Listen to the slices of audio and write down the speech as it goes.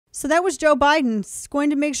So that was Joe Biden's going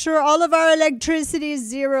to make sure all of our electricity is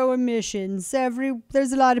zero emissions.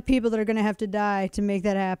 There's a lot of people that are going to have to die to make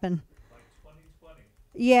that happen. By 2020.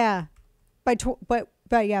 Yeah, by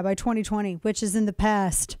 2020, which is in the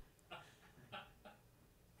past.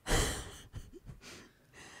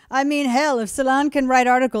 I mean, hell, if Salon can write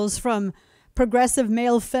articles from progressive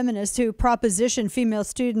male feminists who proposition female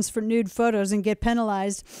students for nude photos and get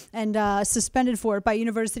penalized and suspended for it by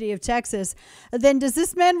University of Texas, then does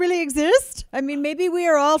this man really exist? I mean, maybe we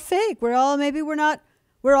are all fake. We're all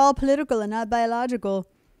political and not biological.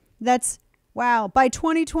 That's, wow, by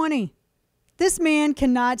 2020, this man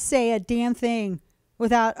cannot say a damn thing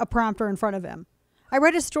without a prompter in front of him. I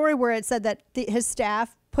read a story where it said that his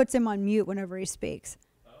staff puts him on mute whenever he speaks.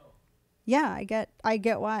 Oh. Yeah, I get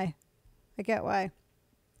why. I get why.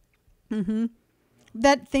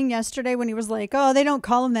 That thing yesterday when he was like, oh, they don't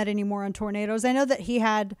call him that anymore on tornadoes. I know that he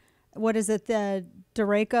had, what is it, the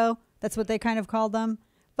Derecho? That's what they kind of called them.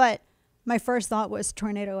 But my first thought was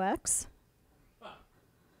Tornado X.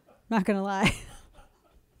 Not going to lie.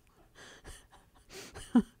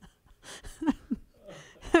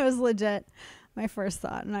 It was legit my first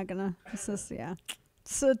thought. I'm not going to, it's just, yeah.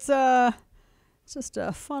 So it's just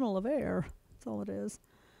a funnel of air. That's all it is.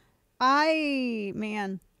 I'm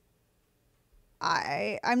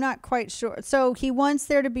not quite sure. So he wants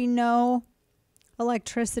there to be no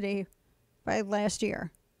electricity by last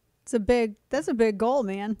year. That's a big goal,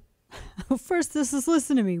 man. First,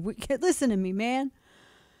 listen to me. Listen to me, man.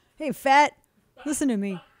 Hey, fat, listen to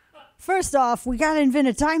me. First off, we got to invent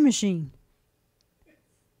a time machine.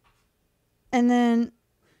 And then,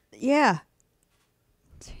 yeah.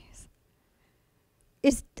 Jeez.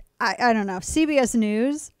 I don't know. CBS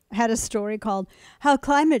News had a story called How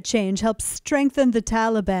Climate Change Helps Strengthen the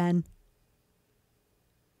Taliban.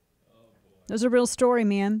 It was a real story,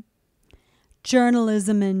 man.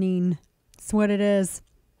 Journalism-ing. That's what it is.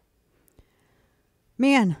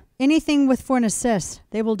 Man, anything for an assist,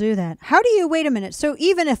 they will do that. How do you, wait a minute. So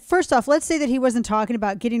even if, first off, let's say that he wasn't talking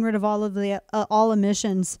about getting rid of all of the, all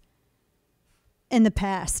emissions in the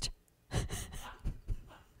past.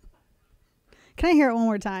 Can I hear it one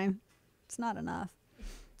more time? It's not enough.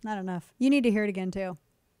 Not enough. You need to hear it again, too.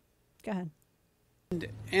 Go ahead.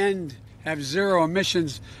 And have zero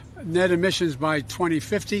emissions, net emissions by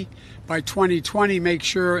 2050. By 2020, make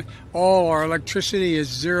sure all our electricity is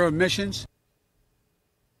zero emissions.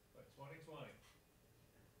 By 2020.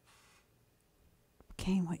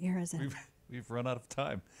 Kane, what year is it? We've run out of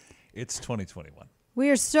time. It's 2021. We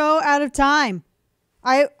are so out of time.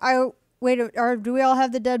 Wait, do we all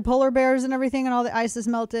have the dead polar bears and everything and all the ice is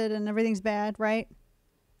melted and everything's bad, right?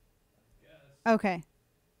 Yes. Okay.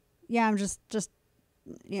 Yeah, I'm just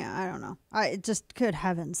yeah, I don't know. Just good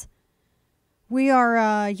heavens. We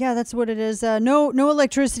are, yeah, that's what it is. No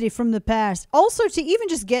electricity from the past. Also, to even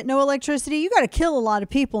just get no electricity, you got to kill a lot of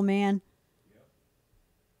people, man. Yep.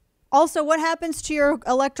 Also, what happens to your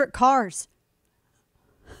electric cars?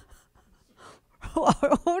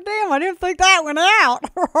 Oh, damn, I didn't think that one out.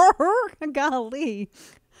 Golly.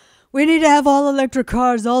 We need to have all electric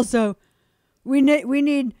cars also. We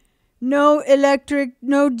need no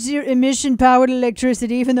zero emission powered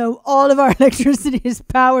electricity, even though all of our electricity is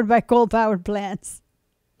powered by coal powered plants.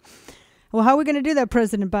 Well, how are we going to do that,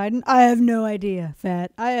 President Biden? I have no idea,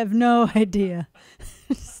 Fat. I have no idea.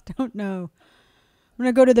 I just don't know. I'm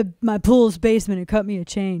going to go to my pool's basement and cut me a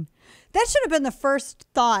chain. That should have been the first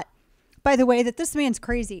thought. By the way, that this man's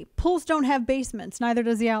crazy. Pools don't have basements. Neither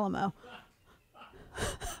does the Alamo.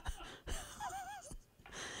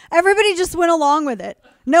 Everybody just went along with it.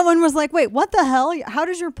 No one was like, wait, what the hell? How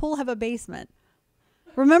does your pool have a basement?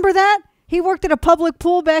 Remember that? He worked at a public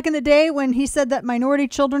pool back in the day when he said that minority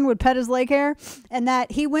children would pet his leg hair and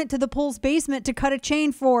that he went to the pool's basement to cut a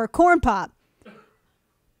chain for Corn Pop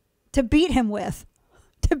to beat him with.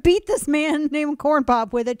 To beat this man named Corn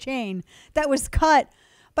Pop with a chain that was cut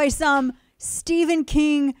by some Stephen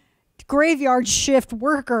King graveyard shift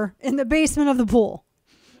worker in the basement of the pool.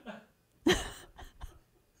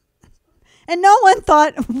 And no one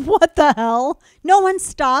thought, what the hell? No one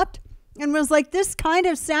stopped and was like, this kind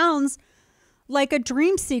of sounds like a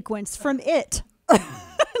dream sequence from It.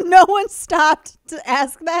 No one stopped to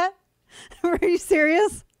ask that. Were you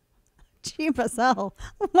serious? Cheap as hell.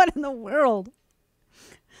 What in the world?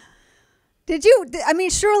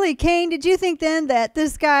 Surely, Kane, did you think then that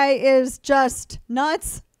this guy is just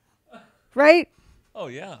nuts? Right? Oh,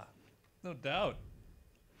 yeah. No doubt.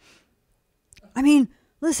 I mean,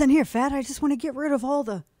 listen here, Fat. I just want to get rid of all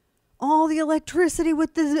the electricity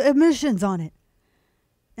with the emissions on it.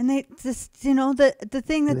 And they just, the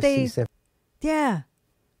thing that they, yeah.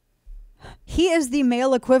 He is the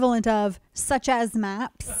male equivalent of such as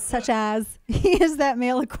maps, such as. He is that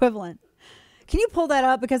male equivalent. Can you pull that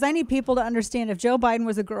up? Because I need people to understand if Joe Biden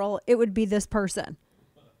was a girl, it would be this person.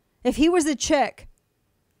 If he was a chick,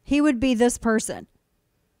 he would be this person.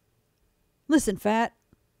 Listen, fat.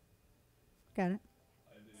 Got it?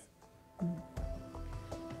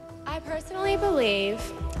 I personally believe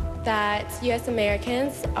that U.S.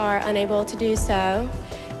 Americans are unable to do so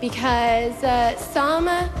because some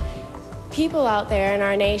people out there in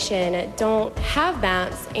our nation don't have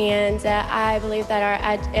maps, and I believe that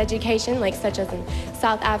our education, like such as in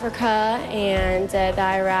South Africa and the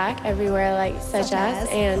Iraq, everywhere like such as,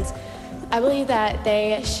 and I believe that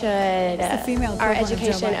they should, our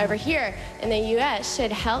education over here in the U.S.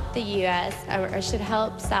 should help the U.S. or should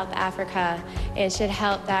help South Africa and should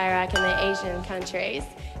help the Iraq and the Asian countries,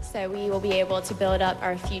 so we will be able to build up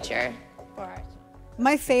our future for our.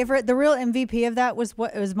 My favorite, the real MVP of that was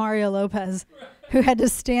it was Mario Lopez, who had to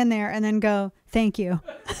stand there and then go, "Thank you."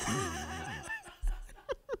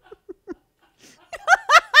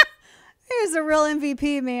 He was a real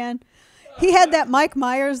MVP, man. He had that Mike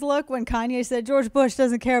Myers look when Kanye said George Bush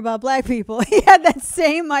doesn't care about black people. He had that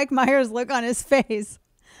same Mike Myers look on his face.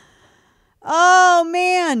 Oh,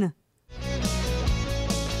 man.